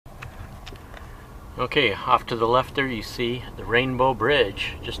Okay, off to the left there you see the Rainbow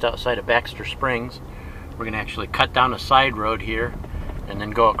Bridge just outside of Baxter Springs. We're going to actually cut down a side road here and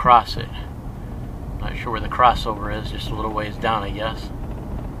then go across it. Not sure where the crossover is, just a little ways down, I guess.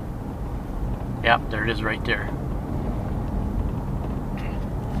 Yep, there it is right there.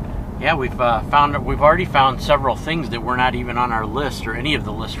 Yeah, we've already found several things that were not even on our list or any of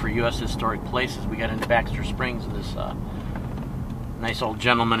the lists for U.S. historic places. We got into Baxter Springs, this nice old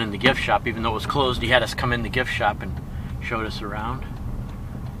gentleman in the gift shop. Even though it was closed, he had us come in the gift shop and showed us around.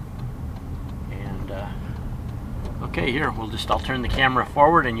 And okay, here I'll turn the camera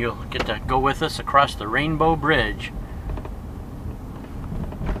forward and you'll get to go with us across the Rainbow Bridge.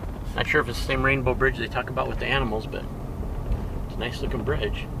 Not sure if it's the same Rainbow Bridge they talk about with the animals, but it's a nice looking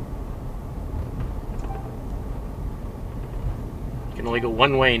bridge. You can only go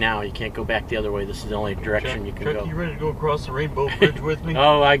one way now. You can't go back the other way. This is the only direction you can go. You ready to go across the Rainbow Bridge with me?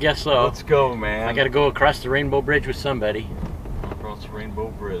 Oh, I guess so. Let's go, man. I got to go across the Rainbow Bridge with somebody. Across the Rainbow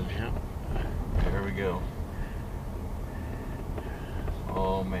Bridge. Yep. There we go.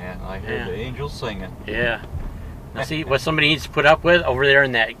 Oh, man. I hear the angels singing. Yeah. Now see, what somebody needs to put up with, over there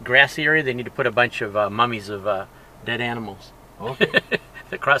in that grassy area, they need to put a bunch of mummies of dead animals. Okay.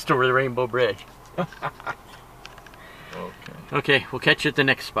 That crossed over the Rainbow Bridge. Okay. Okay, we'll catch you at the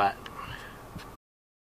next spot.